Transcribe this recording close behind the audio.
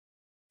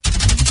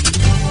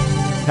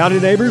Howdy,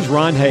 neighbors.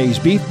 Ron Hayes,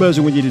 Beef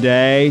Buzzing with you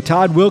today.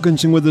 Todd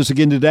Wilkinson with us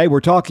again today. We're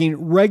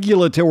talking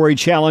regulatory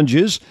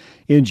challenges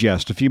in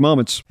just a few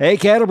moments. Hey,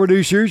 cattle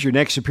producers, your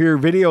next Superior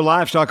Video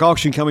Livestock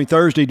Auction coming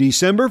Thursday,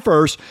 December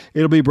 1st.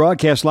 It'll be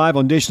broadcast live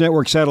on Dish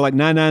Network Satellite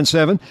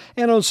 997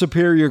 and on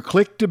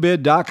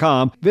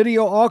SuperiorClickToBid.com.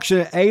 Video auction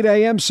at 8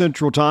 a.m.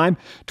 Central Time.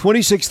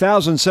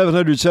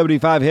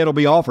 26,775 head will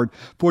be offered.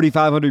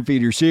 4,500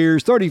 feeder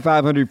steers,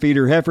 3,500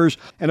 feeder heifers,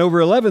 and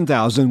over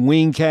 11,000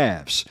 weaned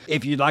calves.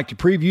 If you'd like to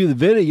preview the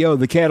video of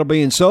the cattle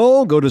being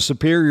sold, go to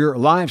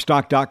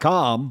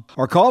SuperiorLivestock.com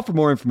or call for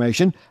more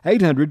information,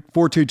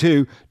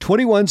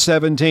 800-422-2117.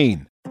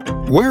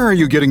 Where are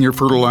you getting your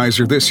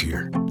fertilizer this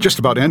year? Just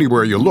about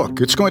anywhere you look,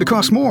 it's going to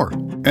cost more.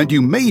 And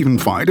you may even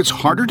find it's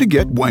harder to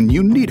get when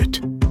you need it.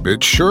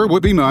 It sure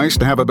would be nice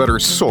to have a better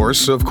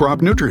source of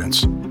crop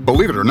nutrients.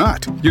 Believe it or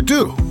not, you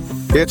do.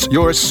 It's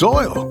your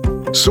soil.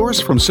 Source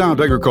from Sound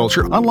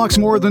Agriculture unlocks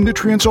more of the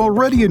nutrients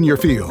already in your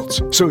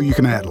fields, so you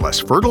can add less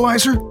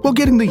fertilizer while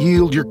getting the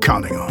yield you're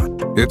counting on.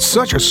 It's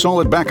such a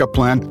solid backup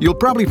plan, you'll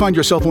probably find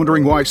yourself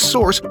wondering why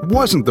Source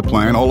wasn't the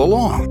plan all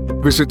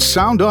along. Visit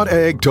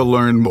sound.ag to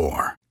learn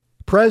more.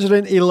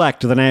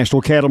 President-elect of the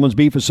National Cattlemen's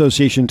Beef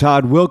Association,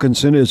 Todd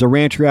Wilkinson, is a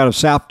rancher out of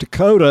South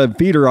Dakota and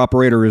feeder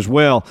operator as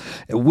well.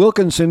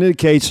 Wilkinson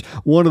indicates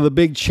one of the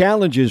big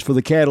challenges for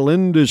the cattle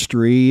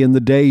industry in the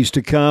days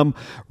to come,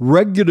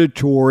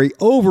 regulatory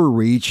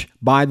overreach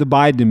by the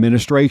Biden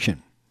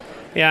administration.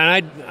 Yeah,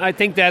 and I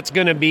think that's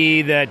going to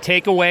be the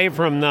takeaway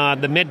from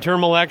the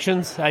midterm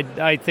elections.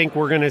 I think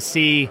we're going to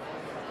see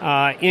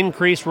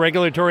increased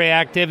regulatory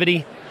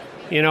activity.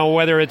 You know,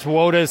 whether it's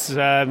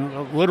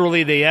WOTUS,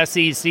 literally the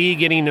SEC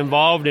getting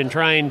involved and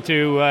trying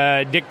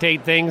to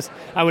dictate things.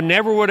 I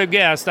would have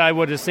guessed I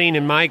would have seen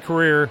in my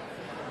career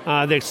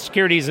the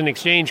Securities and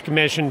Exchange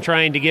Commission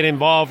trying to get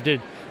involved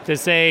to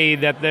say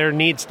that there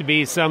needs to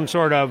be some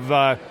sort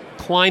of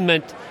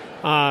climate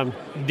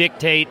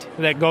dictate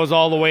that goes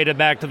all the way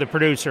back to the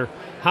producer.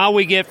 How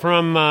we get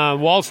from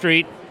Wall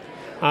Street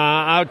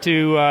out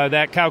to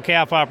that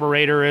cow-calf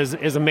operator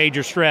is a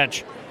major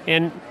stretch.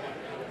 And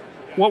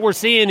what we're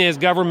seeing is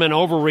government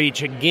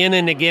overreach again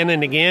and again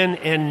and again,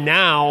 and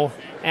now,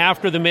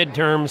 after the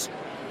midterms,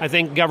 I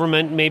think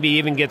government maybe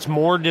even gets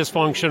more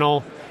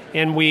dysfunctional,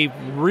 and we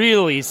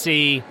really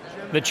see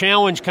the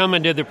challenge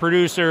coming to the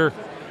producer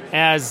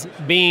as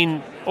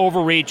being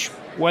overreach,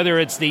 whether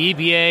it's the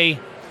EPA.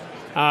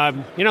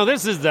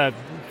 This is the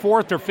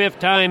fourth or fifth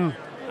time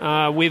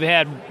we've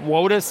had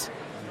WOTUS.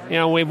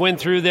 We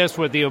went through this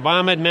with the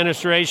Obama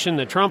administration,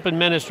 the Trump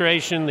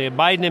administration, the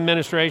Biden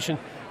administration.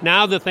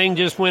 Now the thing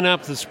just went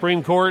up to the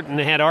Supreme Court and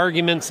had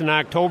arguments in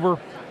October.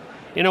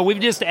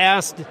 We've just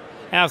asked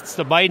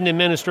the Biden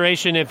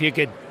administration if you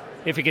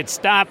could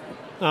stop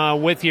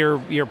with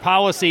your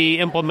policy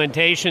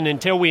implementation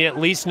until we at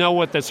least know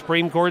what the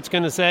Supreme Court's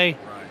going to say.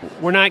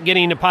 We're not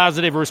getting a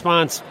positive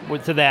response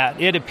to that.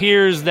 It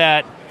appears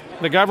that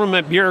the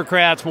government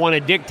bureaucrats want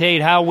to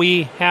dictate how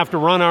we have to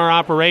run our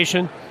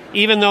operation,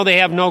 even though they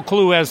have no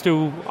clue as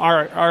to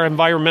our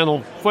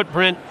environmental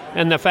footprint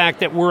and the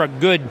fact that we're a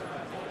good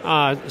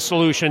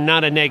solution,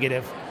 not a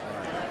negative.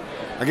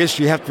 I guess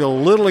you have to feel a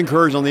little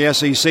encouraged on the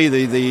SEC,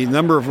 the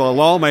number of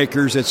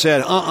lawmakers that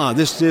said,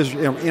 this is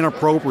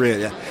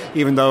inappropriate,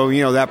 even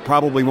though, that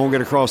probably won't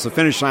get across the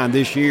finish line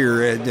this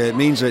year. It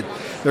means that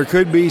there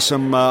could be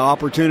some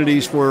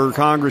opportunities for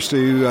Congress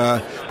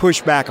to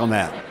push back on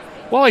that.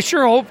 Well, I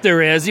sure hope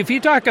there is. If you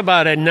talk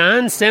about a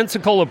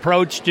nonsensical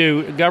approach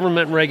to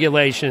government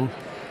regulation,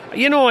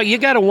 you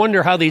got to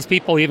wonder how these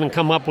people even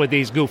come up with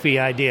these goofy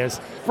ideas.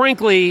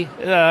 Frankly,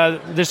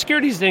 the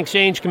Securities and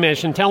Exchange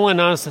Commission telling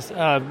us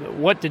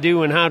what to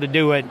do and how to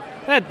do it,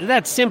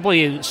 that's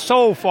simply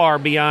so far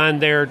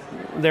beyond their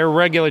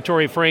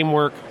regulatory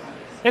framework.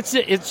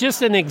 It's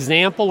just an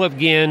example,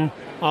 again,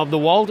 of the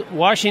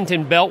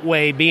Washington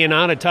Beltway being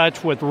out of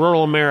touch with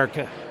rural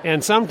America.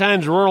 And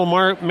sometimes rural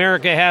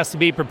America has to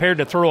be prepared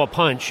to throw a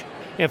punch.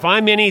 If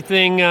I'm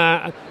anything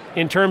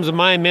in terms of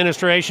my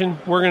administration,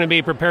 we're going to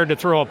be prepared to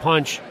throw a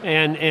punch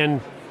and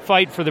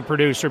fight for the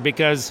producer,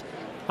 because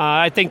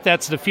I think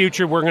that's the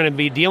future we're going to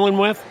be dealing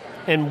with,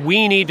 and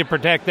we need to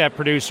protect that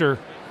producer.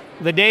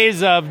 The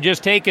days of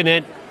just taking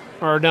it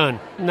are done.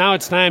 Now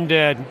it's time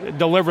to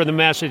deliver the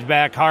message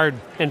back hard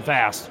and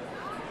fast.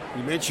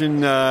 You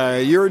mentioned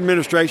your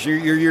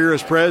administration, your year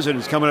as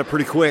president is coming up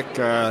pretty quick.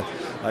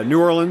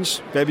 New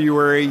Orleans,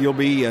 February, you'll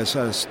be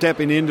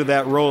stepping into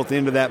that role at the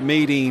end of that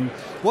meeting.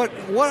 What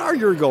are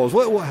your goals?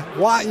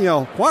 Why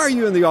are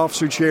you in the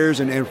officer chairs,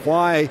 and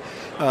why,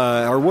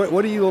 or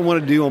what do you want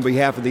to do on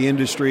behalf of the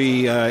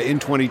industry in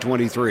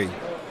 2023?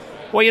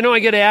 Well, I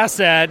get asked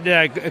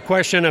that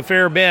question a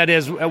fair bit,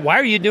 is why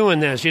are you doing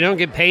this? You don't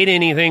get paid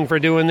anything for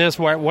doing this.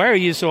 Why are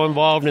you so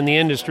involved in the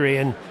industry?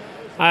 And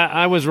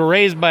I was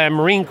raised by a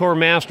Marine Corps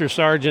Master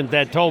Sergeant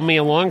that told me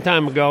a long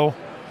time ago,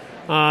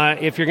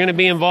 if you're going to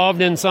be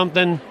involved in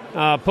something,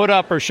 put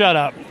up or shut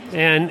up.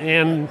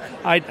 And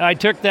I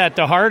took that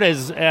to heart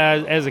as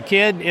a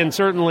kid, and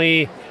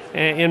certainly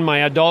in my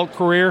adult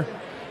career.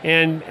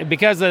 And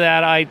because of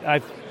that,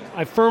 I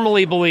I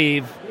firmly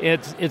believe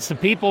it's the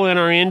people in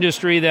our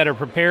industry that are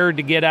prepared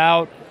to get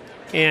out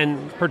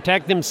and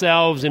protect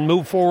themselves and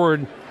move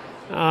forward.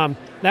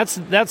 That's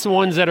the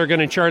ones that are going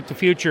to chart the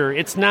future.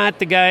 It's not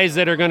the guys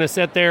that are going to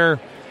sit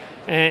there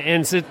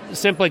and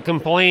simply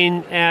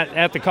complain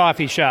at the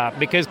coffee shop,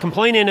 because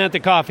complaining at the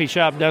coffee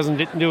shop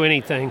doesn't do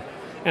anything.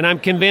 And I'm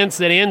convinced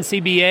that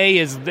NCBA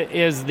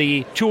is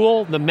the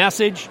tool, the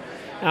message,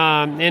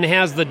 and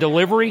has the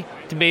delivery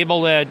to be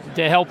able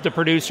to help the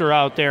producer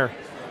out there.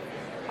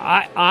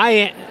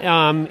 I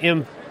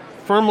am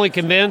firmly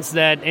convinced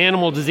that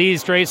animal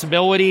disease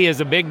traceability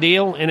is a big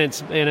deal, and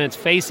it's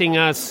facing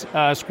us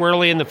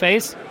squarely in the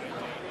face.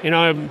 You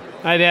know,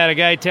 I've had a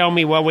guy tell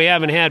me, well, we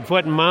haven't had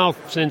foot and mouth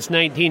since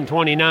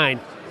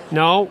 1929.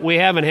 No, we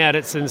haven't had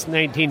it since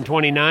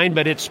 1929,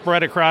 but it's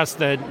spread across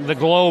the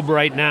globe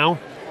right now.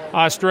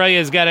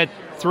 Australia's got it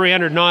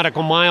 300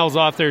 nautical miles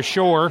off their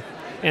shore,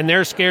 and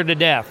they're scared to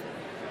death.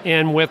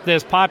 And with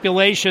this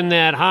population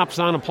that hops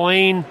on a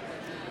plane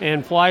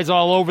and flies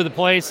all over the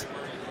place,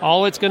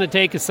 all it's going to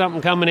take is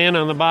something coming in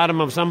on the bottom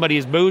of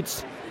somebody's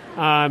boots,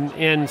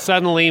 and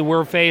suddenly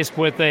we're faced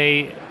with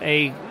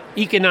a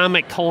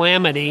economic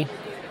calamity.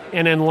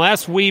 And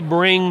unless we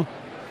bring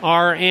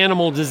our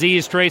animal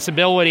disease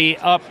traceability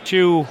up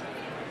to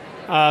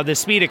the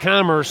speed of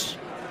commerce,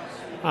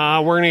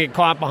 we're going to get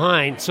caught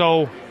behind.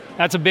 So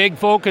that's a big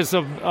focus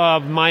of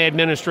my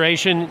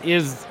administration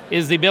is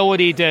the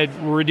ability to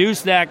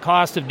reduce that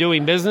cost of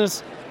doing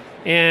business,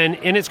 and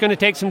it's going to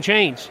take some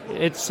change.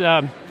 It's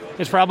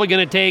probably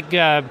going to take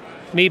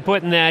me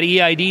putting that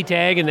EID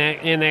tag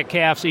in that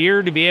calf's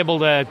ear to be able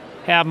to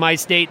have my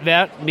state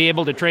vet be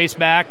able to trace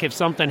back if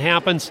something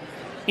happens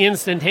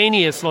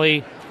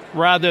instantaneously,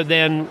 rather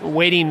than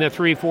waiting the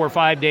 3, 4,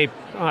 5 day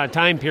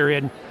time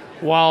period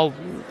while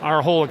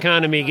our whole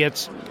economy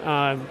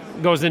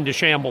goes into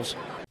shambles.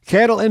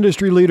 Cattle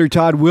industry leader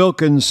Todd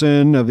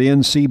Wilkinson of the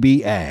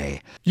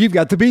NCBA. You've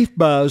got the Beef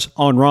Buzz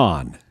on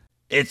Ron.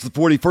 It's the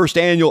 41st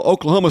Annual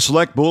Oklahoma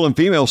Select Bull and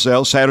Female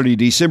Sale, Saturday,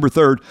 December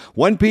 3rd,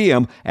 1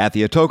 p.m. at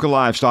the Atoka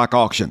Livestock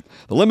Auction.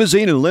 The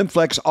limousine and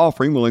Limflex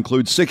offering will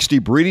include 60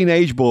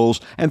 breeding-age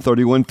bulls and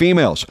 31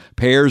 females,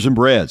 pairs and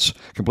breds.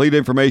 Complete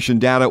information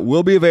data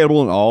will be available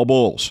on all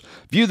bulls.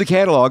 View the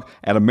catalog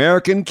at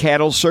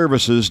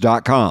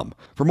AmericanCattleServices.com.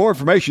 For more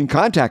information,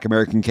 contact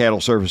American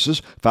Cattle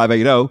Services,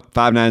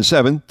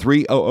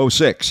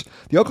 580-597-3006.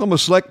 The Oklahoma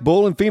Select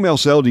Bull and Female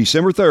Sale,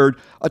 December 3rd,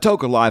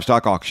 Atoka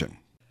Livestock Auction.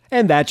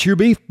 And that's your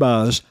Beef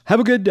Buzz. Have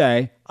a good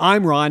day.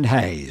 I'm Ron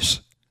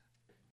Hayes.